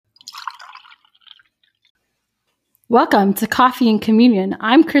Welcome to Coffee and Communion.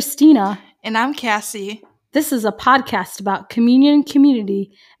 I'm Christina. And I'm Cassie. This is a podcast about communion,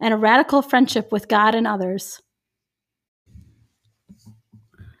 community, and a radical friendship with God and others.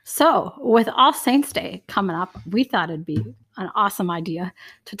 So, with All Saints Day coming up, we thought it'd be an awesome idea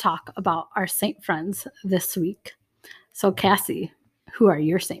to talk about our saint friends this week. So, Cassie, who are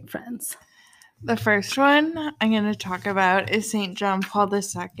your saint friends? The first one I'm going to talk about is St. John Paul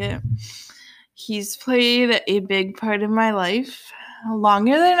II. He's played a big part in my life,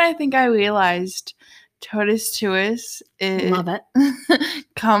 longer than I think I realized. Totus Tuus Love it.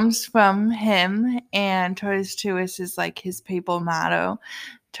 comes from him, and Totus Tuus is like his papal motto.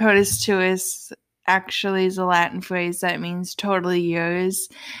 Totus Tuus actually is a Latin phrase that means totally yours,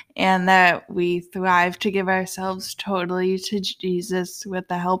 and that we thrive to give ourselves totally to Jesus with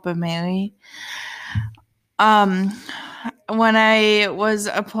the help of Mary. When I was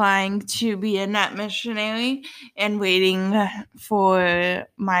applying to be a net missionary and waiting for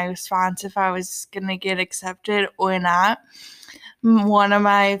my response if I was going to get accepted or not, one of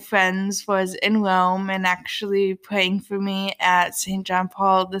my friends was in Rome and actually praying for me at St. John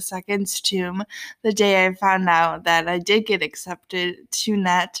Paul II's tomb the day I found out that I did get accepted to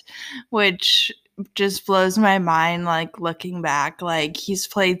net, which just blows my mind, like, looking back. Like, he's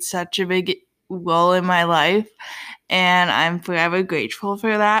played such a big role in my life, and I'm forever grateful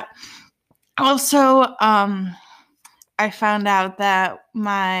for that. Also, I found out that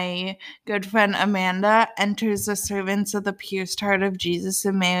my good friend Amanda enters the Servants of the Pierced Heart of Jesus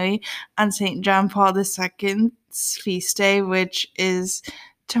and Mary on St. John Paul II's feast day, which is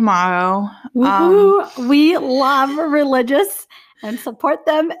tomorrow. We love religious and support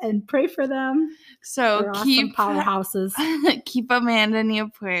them and pray for them. So They're awesome powerhouses. Keep Amanda in your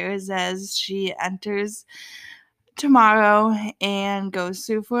prayers as she enters tomorrow and goes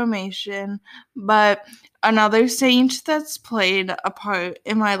through formation. But another saint that's played a part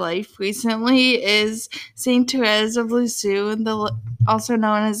in my life recently is Saint Therese of Lisieux, also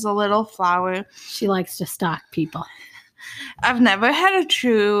known as the Little Flower. She likes to stalk people. I've never had a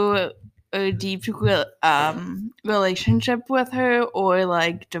true or deep relationship with her or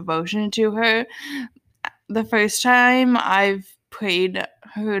like devotion to her. The first time I've prayed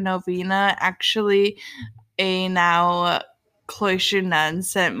her novena, actually a now cloistered nun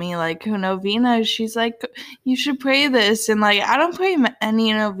sent me like her novena. She's like, you should pray this. And like, I don't pray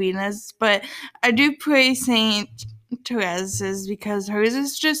any novenas, but I do pray Saint Therese's because hers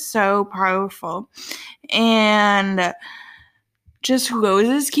is just so powerful. And just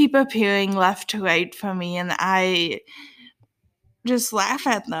roses keep appearing left to right for me, and I just laugh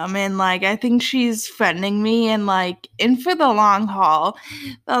at them, and like, I think she's friending me and like in for the long haul.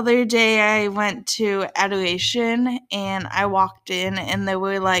 The other day I went to adoration and I walked in and there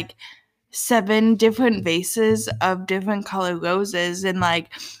were like 7 different vases of different color roses, and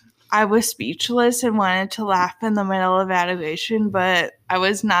like, I was speechless and wanted to laugh in the middle of adoration, but I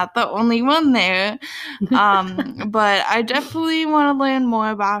was not the only one there. But I definitely want to learn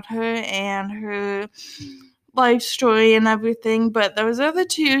more about her and her life story and everything. But those are the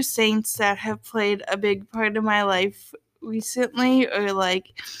 2 saints that have played a big part of my life recently, or like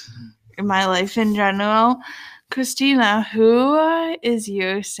in my life in general. Christina, who is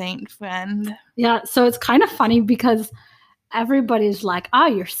your saint friend? Yeah, so it's kind of funny because everybody's like,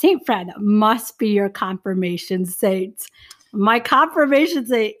 your saint friend must be your confirmation saint. My confirmation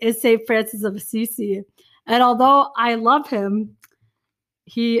saint is St. Francis of Assisi. And although I love him,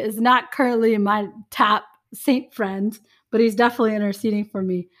 he is not currently my top saint friend, but he's definitely interceding for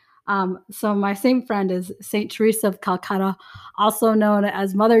me. So my saint friend is St. Teresa of Calcutta, also known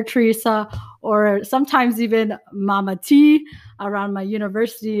as Mother Teresa, or sometimes even Mama T around my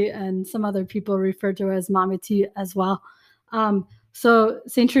university, and some other people refer to her as Mama T as well. So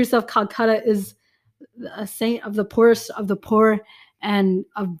St. Teresa of Calcutta is a saint of the poorest of the poor and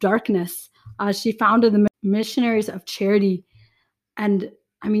of darkness. She founded the Missionaries of Charity. And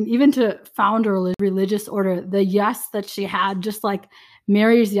I mean, even to found a religious order, the yes that she had, just like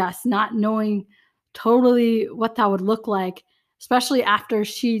Mary's yes, not knowing totally what that would look like, especially after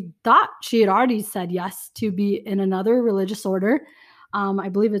she thought she had already said yes to be in another religious order. I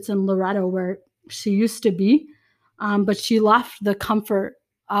believe it's in Loreto where she used to be. But she left the comfort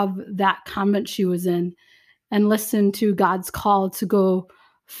of that convent she was in and listened to God's call to go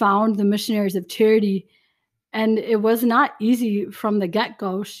found the Missionaries of Charity. And it was not easy from the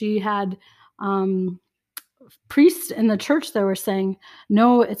get-go. She had priests in the church that were saying,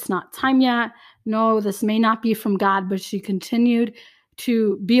 no, it's not time yet. No, this may not be from God. But she continued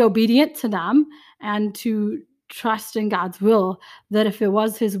to be obedient to them and to trust in God's will, that if it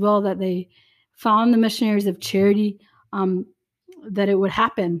was his will that they found the Missionaries of Charity, that it would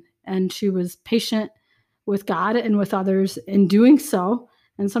happen. And she was patient with God and with others in doing so.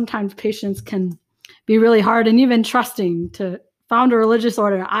 And sometimes patience can be really hard, and even trusting to found a religious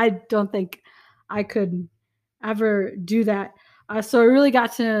order. I don't think I could ever do that. So I really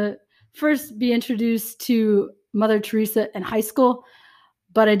got to first be introduced to Mother Teresa in high school,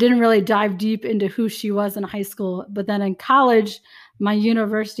 but I didn't really dive deep into who she was in high school. But then in college, my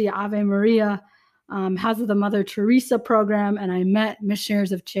university, Ave Maria, has the Mother Teresa program, and I met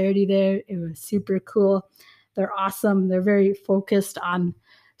Missionaries of Charity there. It was super cool. They're awesome. They're very focused on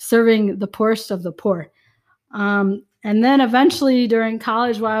serving the poorest of the poor. And then eventually during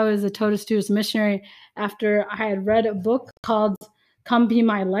college, while I was a Totus Tuus missionary, after I had read a book called Come Be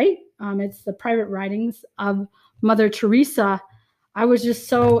My Light, it's the private writings of Mother Teresa, I was just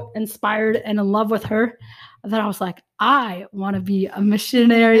so inspired and in love with her that I was like, I want to be a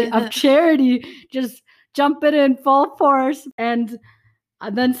missionary of charity, just jumping in full force. And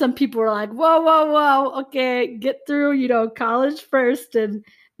then some people were like, whoa, okay, get through, college first. And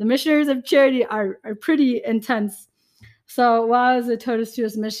the Missionaries of Charity are pretty intense. So while I was a Totus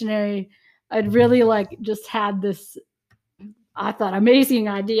Tuus missionary, I'd really just had this, I thought, amazing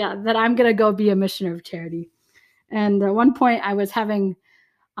idea that I'm going to go be a missionary of charity. And at one point I was having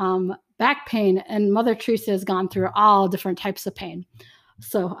back pain, and Mother Teresa has gone through all different types of pain.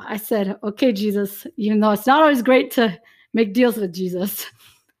 So I said, okay, Jesus, even though it's not always great to make deals with Jesus,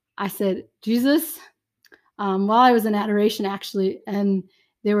 I said, Jesus, while I was in adoration, actually, and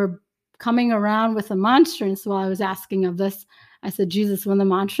they were coming around with a monstrance while I was asking of this, I said, Jesus, when the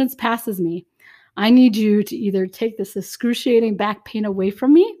monstrance passes me, I need you to either take this excruciating back pain away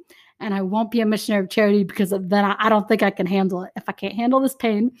from me, and I won't be a missionary of charity, because then I don't think I can handle it. If I can't handle this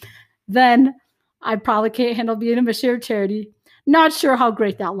pain, then I probably can't handle being a missionary of charity. Not sure how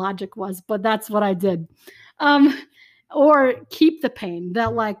great that logic was, but that's what I did. Or keep the pain,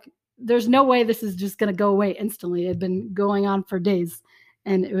 that there's no way this is just going to go away instantly. It had been going on for days,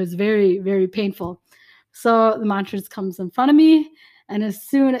 and it was very, very painful. So the monstrance comes in front of me, and as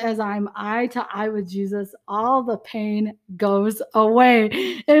soon as I'm eye to eye with Jesus, all the pain goes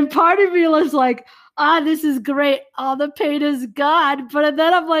away. And part of me was like, this is great. All the pain is gone. But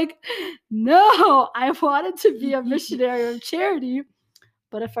then I'm like, no, I wanted to be a missionary of charity.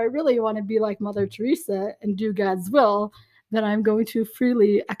 But if I really want to be like Mother Teresa and do God's will, then I'm going to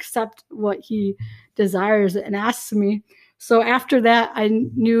freely accept what he desires and asks me. So after that, I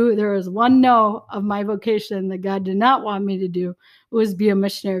knew there was one no of my vocation that God did not want me to do, was be a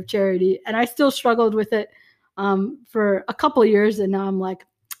missionary of charity. And I still struggled with it for a couple of years. And now I'm like,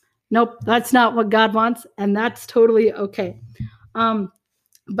 nope, that's not what God wants. And that's totally okay.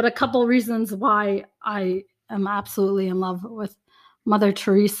 But a couple of reasons why I am absolutely in love with Mother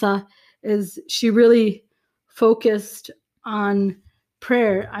Teresa is she really focused on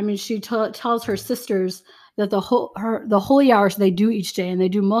prayer. I mean, she tells her sisters that the holy hours they do each day, and they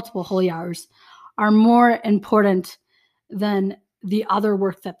do multiple holy hours, are more important than the other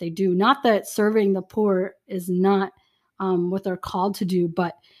work that they do. Not that serving the poor is not what they're called to do,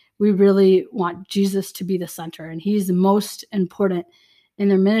 but we really want Jesus to be the center, and he's most important in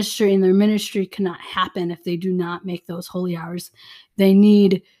their ministry, and their ministry cannot happen if they do not make those holy hours. They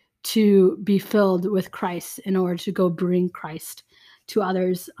need to be filled with Christ in order to go bring Christ to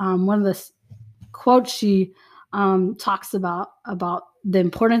others. One of the quotes she talks about the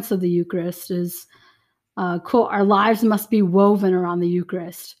importance of the Eucharist is, quote, "Our lives must be woven around the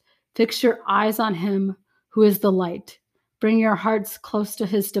Eucharist. Fix your eyes on him who is the light. Bring your hearts close to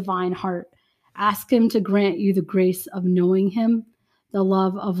his divine heart. Ask him to grant you the grace of knowing him, the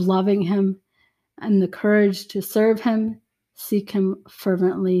love of loving him, and the courage to serve him. Seek him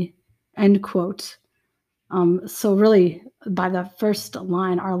fervently," end quote. So really, by the first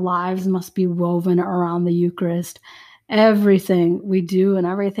line, our lives must be woven around the Eucharist. Everything we do and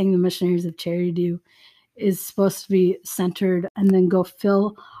everything the Missionaries of Charity do is supposed to be centered and then go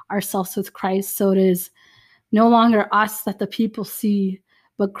fill ourselves with Christ. So it is no longer us that the people see,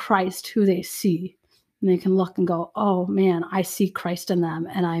 but Christ who they see. And they can look and go, oh man, I see Christ in them,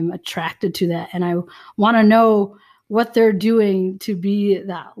 and I'm attracted to that. And I want to know what they're doing to be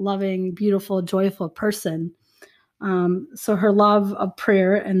that loving, beautiful, joyful person. So her love of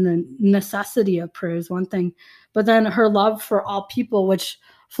prayer and the necessity of prayer is one thing, but then her love for all people, which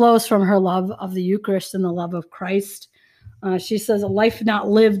flows from her love of the Eucharist and the love of Christ. She says, a life not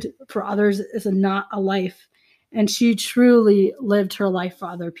lived for others is not a life. And she truly lived her life for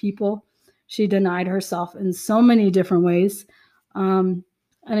other people. She denied herself in so many different ways.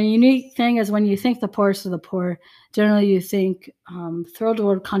 And a unique thing is when you think the poorest of the poor, generally you think third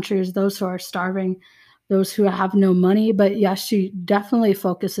world countries, those who are starving, those who have no money. But yes, she definitely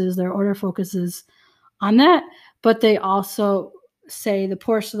their order focuses on that. But they also say the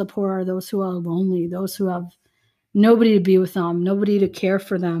poorest of the poor are those who are lonely, those who have nobody to be with them, nobody to care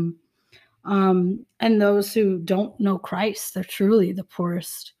for them. And those who don't know Christ, they're truly the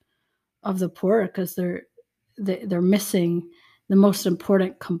poorest of the poor because they're missing the most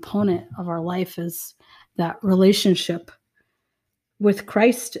important component of our life is that relationship with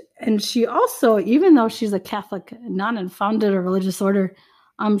Christ. And she also, even though she's a Catholic nun and founded a religious order,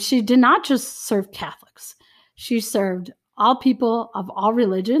 she did not just serve Catholics. She served all people of all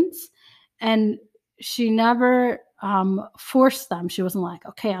religions, and she never forced them. She wasn't like,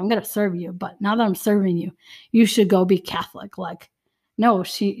 okay, I'm going to serve you, but now that I'm serving you, you should go be Catholic. Like, no,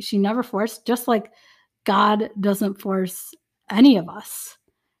 she never forced, just like God doesn't force any of us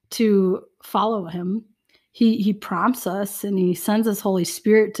to follow him. He prompts us and he sends his Holy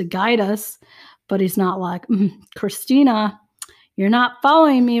Spirit to guide us, but he's not like, Christina, you're not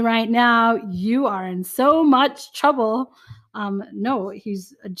following me right now. You are in so much trouble. No,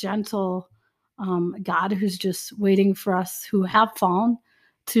 he's a gentle God who's just waiting for us who have fallen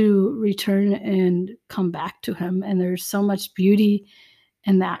to return and come back to him. And there's so much beauty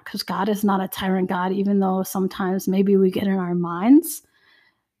in that because God is not a tyrant God, even though sometimes maybe we get in our minds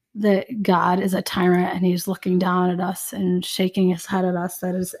that God is a tyrant and he's looking down at us and shaking his head at us.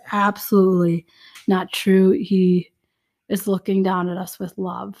 That is absolutely not true. He is looking down at us with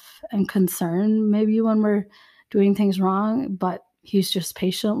love and concern, maybe when we're doing things wrong, but he's just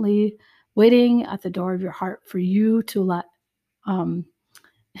patiently waiting at the door of your heart for you to let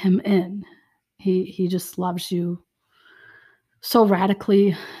him in. He just loves you so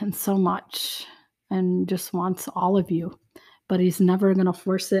radically and so much and just wants all of you, but he's never going to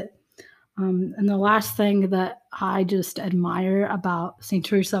force it. And the last thing that I just admire about St.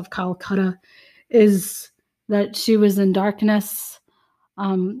 Teresa of Calcutta is that she was in darkness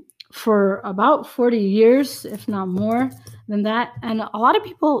for about 40 years, if not more than that. And a lot of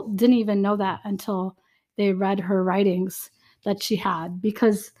people didn't even know that until they read her writings that she had,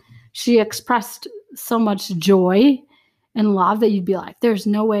 because she expressed so much joy and love that you'd be like, there's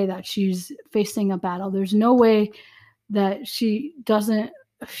no way that she's facing a battle. There's no way that she doesn't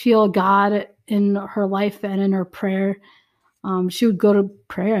feel God in her life and in her prayer. She would go to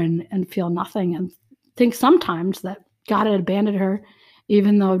prayer and feel nothing and think sometimes that God had abandoned her,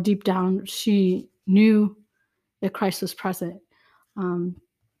 even though deep down she knew that Christ was present.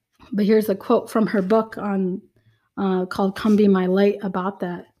 But here's a quote from her book called Come Be My Light about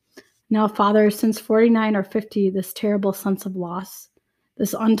that. Now, Father, since 49 or 50, this terrible sense of loss,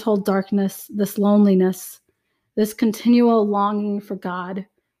 this untold darkness, this loneliness, this continual longing for God,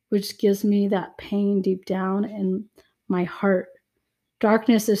 which gives me that pain deep down in my heart.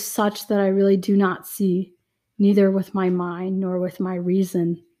 Darkness is such that I really do not see, neither with my mind nor with my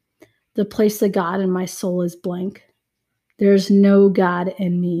reason. The place of God in my soul is blank. There is no God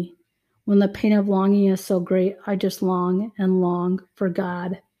in me. When the pain of longing is so great, I just long and long for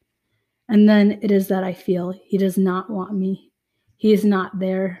God. And then it is that I feel he does not want me. He is not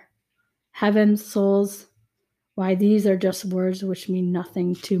there. Heaven, souls, why, these are just words which mean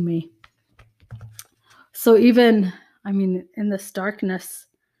nothing to me. So even, in this darkness,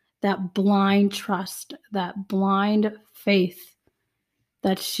 that blind trust, that blind faith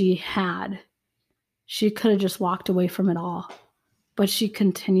that she had, she could have just walked away from it all. But she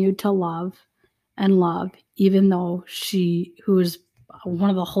continued to love and love, even though she, who is one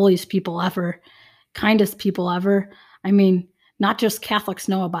of the holiest people ever, kindest people ever. Not just Catholics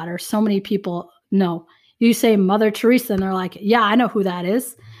know about her. So many people know. You say Mother Teresa, and they're like, yeah, I know who that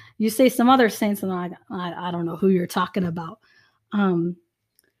is. You say some other saints, and they're like, I don't know who you're talking about.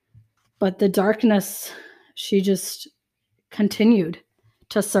 But the darkness, she just continued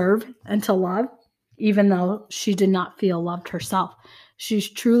to serve and to love, even though she did not feel loved herself. She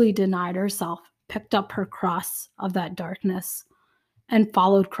truly denied herself, picked up her cross of that darkness, and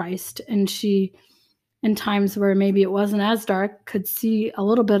followed Christ. And she, in times where maybe it wasn't as dark, could see a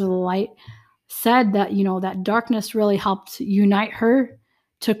little bit of the light, said that, that darkness really helped unite her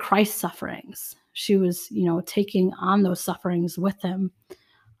to Christ's sufferings. She was, taking on those sufferings with him,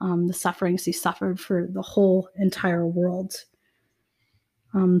 the sufferings he suffered for the whole entire world.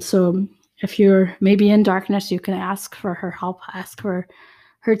 So if you're maybe in darkness, you can ask for her help, ask for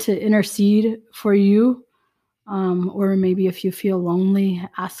her to intercede for you. Or maybe if you feel lonely,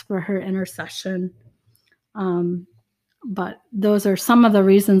 ask for her intercession. But those are some of the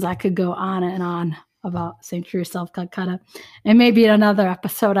reasons I could go on and on about St. Teresa of Calcutta. And maybe in another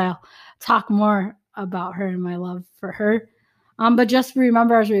episode, I'll talk more about her and my love for her. But just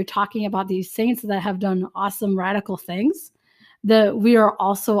remember, as we were talking about these saints that have done awesome, radical things, that we are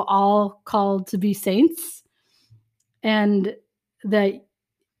also all called to be saints. And that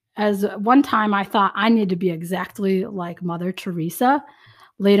as one time I thought I need to be exactly like Mother Teresa.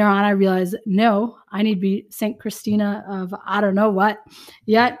 Later on, I realized, no, I need to be St. Christina of I don't know what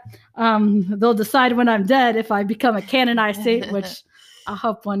yet. They'll decide when I'm dead if I become a canonized saint, which I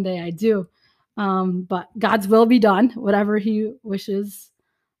hope one day I do. But God's will be done. Whatever he wishes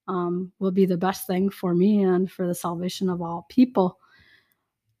will be the best thing for me and for the salvation of all people.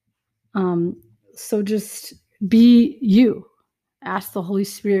 So just be you. Ask the Holy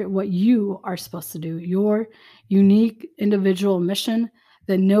Spirit what you are supposed to do, your unique individual mission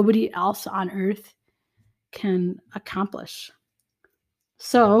that nobody else on earth can accomplish.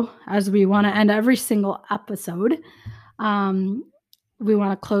 So, as we want to end every single episode, we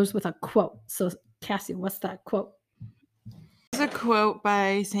want to close with a quote. So, Cassie, what's that quote? There's a quote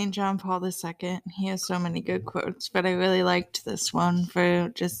by St. John Paul II. He has so many good quotes, but I really liked this one for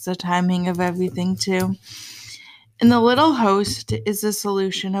just the timing of everything, too. And the little host is the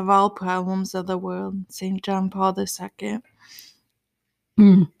solution of all problems of the world. St. John Paul II.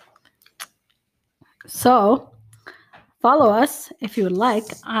 So, follow us, if you would like,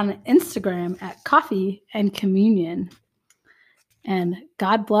 on Instagram at Coffee and Communion. And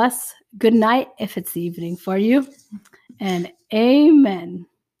God bless. Good night if it's the evening for you. And amen.